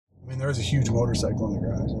mean, there was a huge motorcycle in the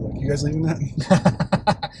garage. I'm like, you guys leaving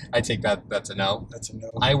that? I take that. That's a no. That's a no.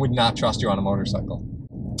 I would not trust you on a motorcycle.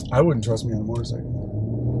 I wouldn't trust me on a motorcycle.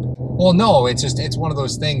 Well, no, it's one of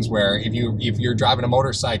those things where if you're driving a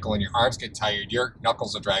motorcycle and your arms get tired, your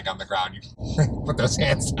knuckles will drag on the ground. You put those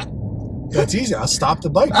hands down. That's easy. I'll stop the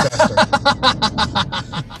bike faster.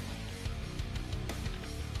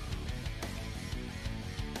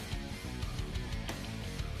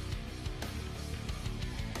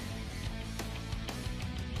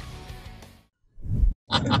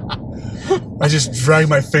 I just drag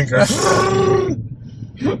my finger.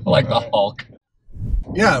 Like the Hulk.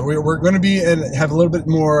 Yeah, we're going to be and have a little bit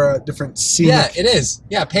more different scenic. Yeah, it is.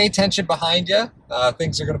 Yeah, pay attention behind you.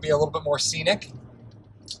 Things are going to be a little bit more scenic.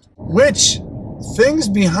 Which things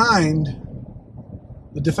behind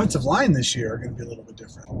the defensive line this year are going to be a little bit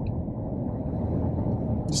different.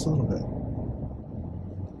 Just a little bit.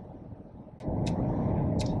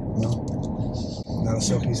 No, not a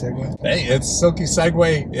silky segue. Hey, it's silky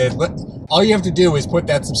segue. All you have to do is put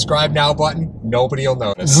that subscribe now button. Nobody will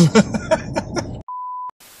notice.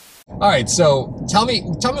 All right, so tell me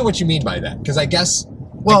what you mean by that, because I guess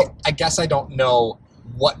I don't know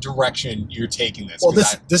what direction you're taking this. Well,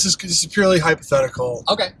 this is purely hypothetical.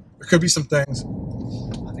 Okay. There could be some things.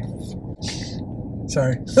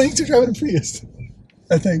 Sorry, I think you're driving a Prius.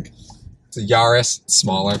 I think it's a Yaris,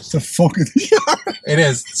 smaller. It's a fucking Yaris. It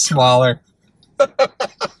is smaller.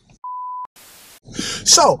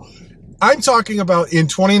 So, I'm talking about in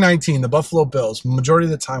 2019, the Buffalo Bills. Majority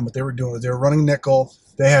of the time, what they were doing was they were running nickel.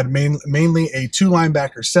 They had mainly a 2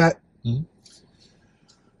 linebacker set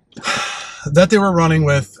that they were running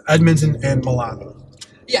with Edmonds and Milano.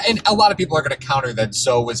 Yeah, and a lot of people are going to counter that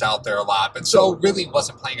Zoe was out there a lot, but Zoe really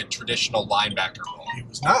wasn't playing a traditional linebacker role. He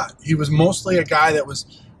was not. He was mostly a guy that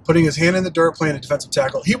was putting his hand in the dirt, playing a defensive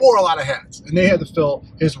tackle. He wore a lot of hats, and they had to fill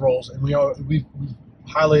his roles. And we've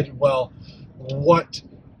highlighted well what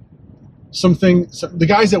the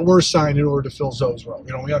guys that were signed in order to fill Zoe's role.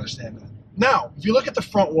 We understand that. Now, if you look at the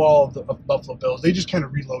front wall of the Buffalo Bills, they just kind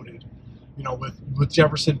of reloaded, with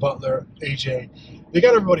Jefferson, Butler, AJ. They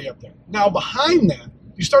got everybody up there. Now, behind that,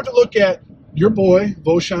 you start to look at your boy,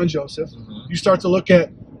 Vosean Joseph. Mm-hmm. You start to look at,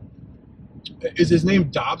 is his name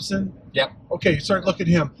Dobson? Yep. Okay, you start looking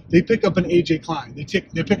at him. They pick up an AJ Klein. They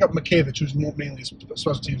pick up Makavich, who's mainly a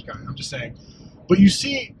special teams guy. I'm just saying. But you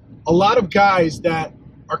see a lot of guys that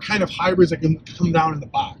are kind of hybrids that can come down in the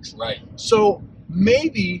box. Right. So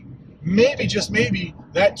maybe, just maybe,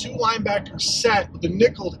 that 2 linebacker set with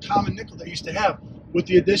the common nickel that you used to have, with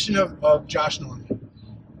the addition of Josh Norman,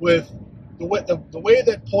 with the way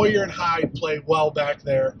that Poyer and Hyde play well back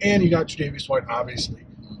there, and you got Tre'Davious White, obviously.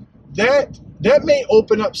 That may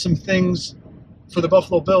open up some things for the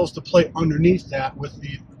Buffalo Bills to play underneath that with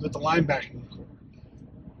the linebacking core.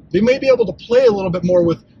 They may be able to play a little bit more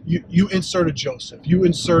with you insert a Joseph, you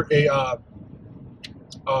insert a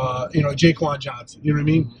Jaquan Johnson. You know what I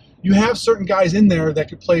mean? You have certain guys in there that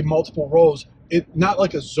could play multiple roles. Not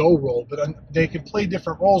like a Zoe role, but they can play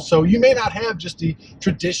different roles. So you may not have just the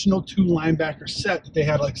traditional 2 linebacker set that they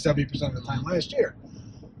had like 70% of the time last year.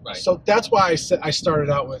 Right. So that's why I started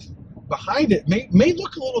out with behind it may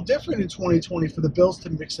look a little different in 2020 for the Bills to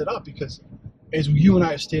mix it up, because as you and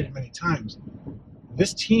I have stated many times,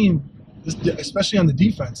 this team, especially on the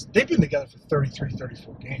defense, they've been together for 33,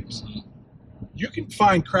 34 games. Mm-hmm. You can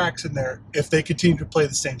find cracks in there if they continue to play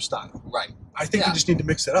the same style. Right. I think they just need to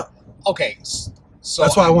mix it up. Okay. So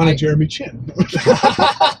that's why I wanted Jeremy Chin.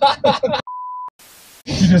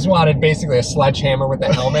 You just wanted basically a sledgehammer with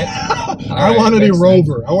a helmet? I wanted a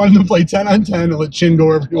rover. I wanted to play 10 on 10 and let Chin go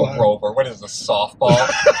wherever he wanted. Rover. What is a softball?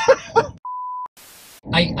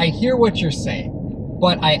 I hear what you're saying,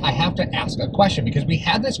 but I have to ask a question, because we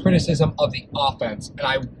had this criticism of the offense, and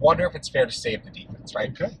I wonder if it's fair to say of the defense, right?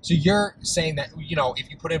 Okay. So you're saying that, if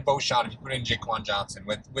you put in Vosean, if you put in Jaquan Johnson,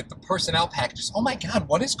 with the personnel packages, oh my God,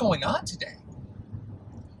 what is going on today?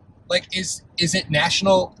 Like, is it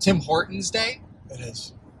National Tim Hortons Day? It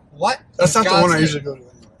is. What? That's not the one I usually go to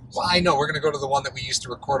anyway. Well, I know. We're going to go to the one that we used to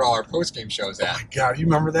record all our post-game shows at. Oh my God, you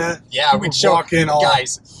remember that? Yeah, we'd walk in all...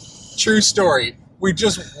 Guys, true story. We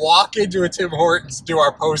just walk into a Tim Hortons, do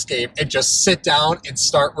our post-game, and just sit down and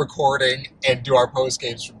start recording and do our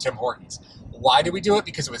post-games from Tim Hortons. Why did we do it?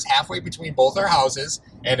 Because it was halfway between both our houses,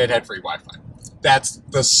 and it had free Wi-Fi. That's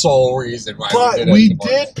the sole reason why we did it. But we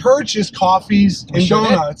did purchase coffees and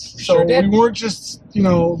donuts, so we weren't just,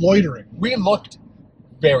 loitering. We looked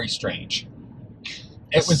very strange.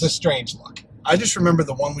 It was a strange look. I just remember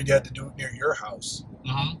the one we had to do near your house.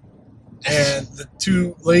 Mm-hmm. And the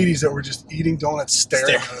 2 ladies that were just eating donuts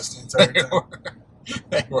staring at us the entire time.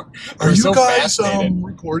 They were Are you so guys fascinated.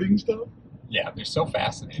 recording stuff? Yeah, they're so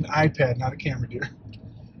fascinating. An iPad, not a camera, dear.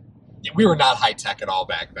 Yeah, we were not high tech at all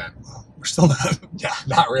back then. We're still not. Yeah,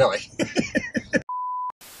 not really.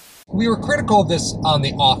 We were critical of this on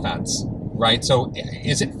the offense, right? So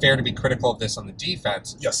is it fair to be critical of this on the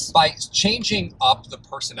defense? Yes. By changing up the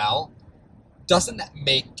personnel, doesn't that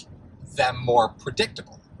make them more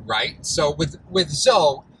predictable, right? So with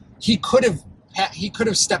Zoe, he could have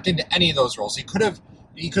stepped into any of those roles. He could have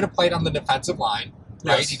played on the defensive line,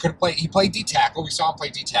 right? Yes. He played D tackle. We saw him play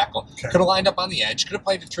D tackle. Okay. Could have lined up on the edge. Could have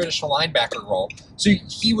played a traditional linebacker role. So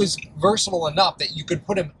he was versatile enough that you could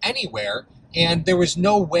put him anywhere, and there was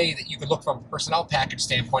no way that you could look from a personnel package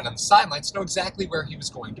standpoint on the sidelines to know exactly where he was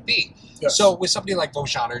going to be. Yes. So with somebody like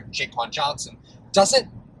Voshan or Jaquan Johnson,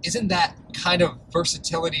 isn't that kind of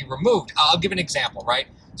versatility removed? I'll give an example, right?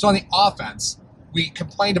 So on the offense, we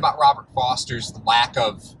complained about Robert Foster's lack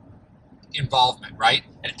of involvement, right?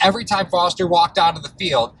 And every time Foster walked onto the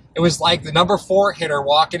field, it was like the number 4 hitter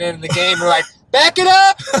walking in the game. We're like, back it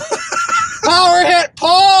up! Power hit!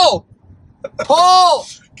 Pull! Pull!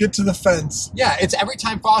 Get to the fence. Yeah, it's every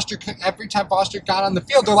time Foster got on the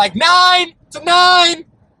field, they're like, 9! It's a 9!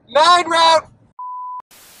 9 route!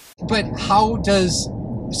 But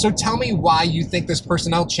so tell me why you think this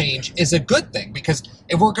personnel change is a good thing, because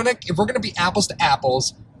if we're gonna be apples to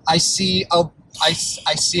apples, I see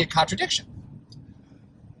a contradiction.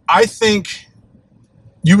 I think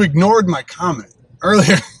you ignored my comment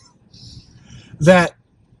earlier that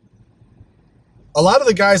a lot of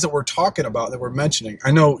the guys that we're talking about, that we're mentioning,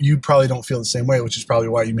 I know you probably don't feel the same way, which is probably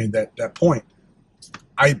why you made that point.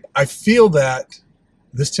 I feel that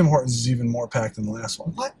this Tim Hortons is even more packed than the last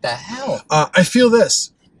one. What the hell? I feel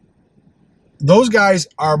this. Those guys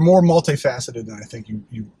are more multifaceted than I think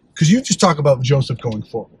you because you just talk about Joseph going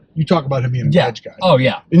forward. You talk about him being an edge guy. Oh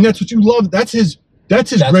yeah. And that's what you love. That's his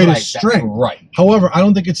greatest strength. Right. However, I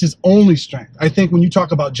don't think it's his only strength. I think when you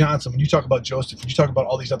talk about Johnson, when you talk about Joseph, when you talk about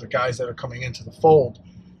all these other guys that are coming into the fold,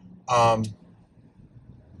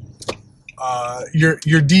 your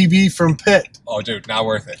DB from Pitt. Oh, dude, not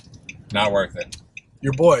worth it. Not worth it.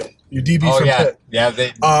 Your boy, your DB from Pitt. Yeah,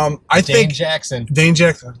 Dane Jackson. Dane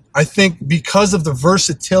Jackson. I think because of the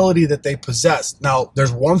versatility that they possess. Now,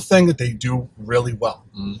 there's one thing that they do really well.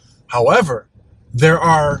 However, there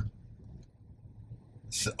are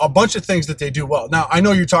a bunch of things that they do well. Now, I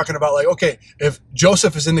know you're talking about, like, okay, if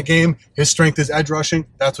Joseph is in the game, his strength is edge rushing.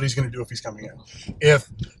 That's what he's going to do if he's coming in. If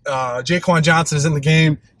Jaquan Johnson is in the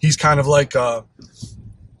game, he's kind of like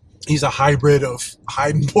he's a hybrid of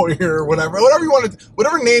Heidenboyer or whatever you want to,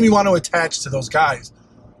 whatever name you want to attach to those guys.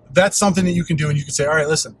 That's something that you can do, and you can say, all right,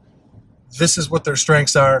 listen, this is what their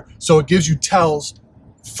strengths are. So it gives you tells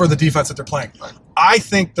for the defense that they're playing. I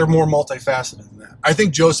think they're more multifaceted than that. I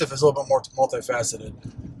think Joseph is a little bit more multifaceted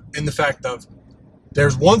in the fact of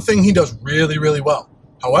there's one thing he does really, really well.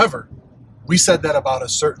 However, we said that about a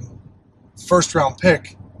certain first-round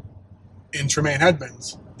pick in Tremaine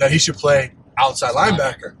Edmonds, that he should play outside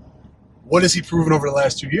linebacker. What has he proven over the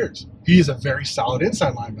last 2 years? He is a very solid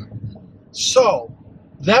inside linebacker. So,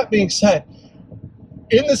 that being said,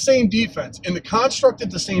 in the same defense, in the construct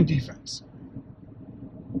of the same defense,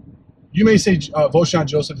 you may say Voshan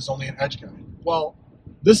Joseph is only an edge guy. Well,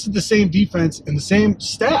 this is the same defense and the same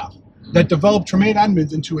staff that developed Tremaine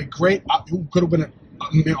Edmonds into a great, who could have been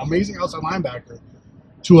an amazing outside linebacker,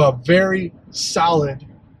 to a very solid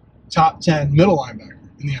top 10 middle linebacker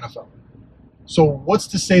in the NFL. So what's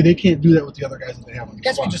to say they can't do that with the other guys that they have on the I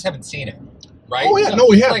guess squad? we just haven't seen it, right? Oh, yeah. So, No,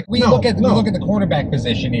 we have. Like, we look at the cornerback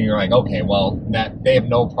position, and you're like, okay, well, that they have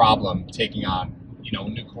no problem taking on,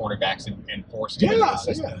 new cornerbacks and forcing them into the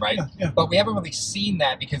system, right? Yeah. But we haven't really seen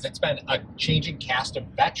that because it's been a changing cast of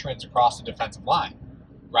veterans across the defensive line,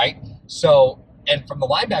 right? So, and from the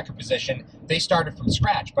linebacker position, they started from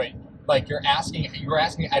scratch, but like you were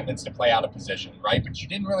asking Edmonds to play out of position, right? But you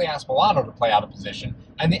didn't really ask Milano to play out of position,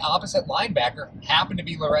 and the opposite linebacker happened to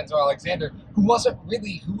be Lorenzo Alexander, who was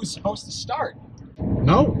supposed to start.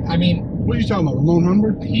 No. I mean, what are you talking about, Ramon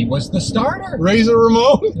Humbert? He was the starter. Razor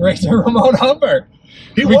Ramon? Razor Ramon Humbert.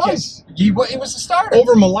 He was the starter.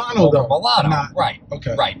 over Milano, though. Milano, right?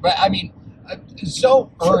 Okay, right. But I mean,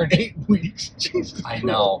 so for earned 8 weeks. Jesus I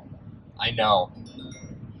know.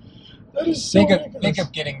 That is so think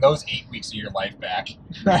of getting those 8 weeks of your life back,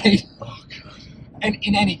 right? Oh God. And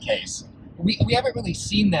in any case, we haven't really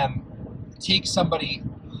seen them take somebody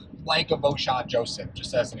like a Voshan Joseph,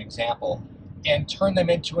 just as an example, and turn them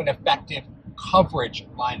into an effective coverage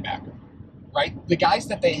linebacker. Right, the guys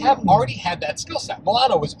that they have already had that skill set.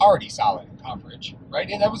 Milano was already solid in coverage, right?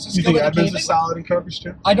 And that was a skill You think that Edmonds came is solid in coverage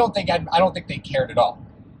too? I don't think they cared at all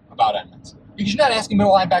about Edmonds. Because you're not asking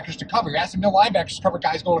middle linebackers to cover. You're asking middle linebackers to cover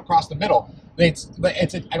guys going across the middle. I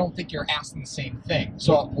don't think you're asking the same thing.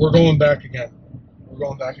 So we're going back again. We're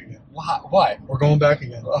going back again. What? We're going back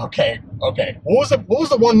again. Okay. What was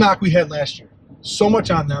the one knock we had last year? So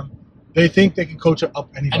much on them. They think they can coach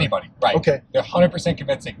up anybody. Right. Okay. They're 100%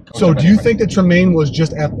 convincing. So do you think that Tremaine was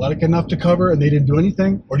just athletic enough to cover and they didn't do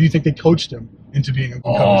anything? Or do you think they coached him into being a good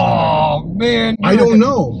coverage linebacker? Oh, man. I don't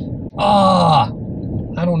know.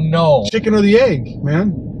 I don't know. Chicken or the egg,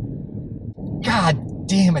 man? God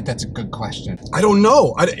damn it, that's a good question. I don't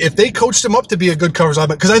know. If they coached him up to be a good coverage linebacker,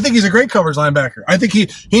 because I think he's a great coverage linebacker. I think he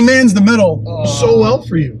mans the middle so well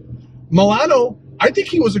for you. Milano, I think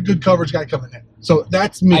he was a good coverage guy coming in. So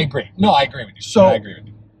that's me. I agree. No, I agree with you. So I agree with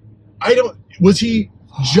you. Was he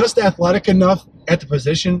just athletic enough at the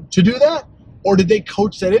position to do that? Or did they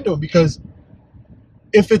coach that into him? Because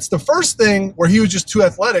if it's the first thing where he was just too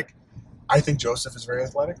athletic, I think Joseph is very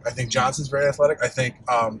athletic. I think Johnson's very athletic. I think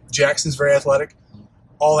Jackson's very athletic.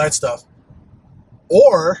 All that stuff.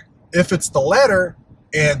 Or if it's the latter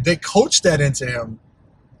and they coach that into him,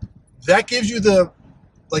 that gives you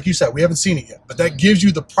like you said, we haven't seen it yet, but that gives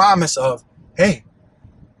you the promise of, hey,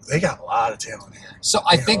 they got a lot of talent here. So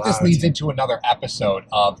I think this leads into another episode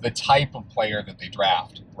of the type of player that they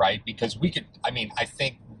draft, right? Because I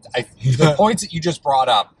think the points that you just brought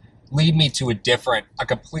up lead me to a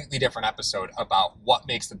completely different episode about what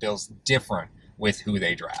makes the Bills different with who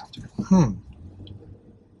they draft.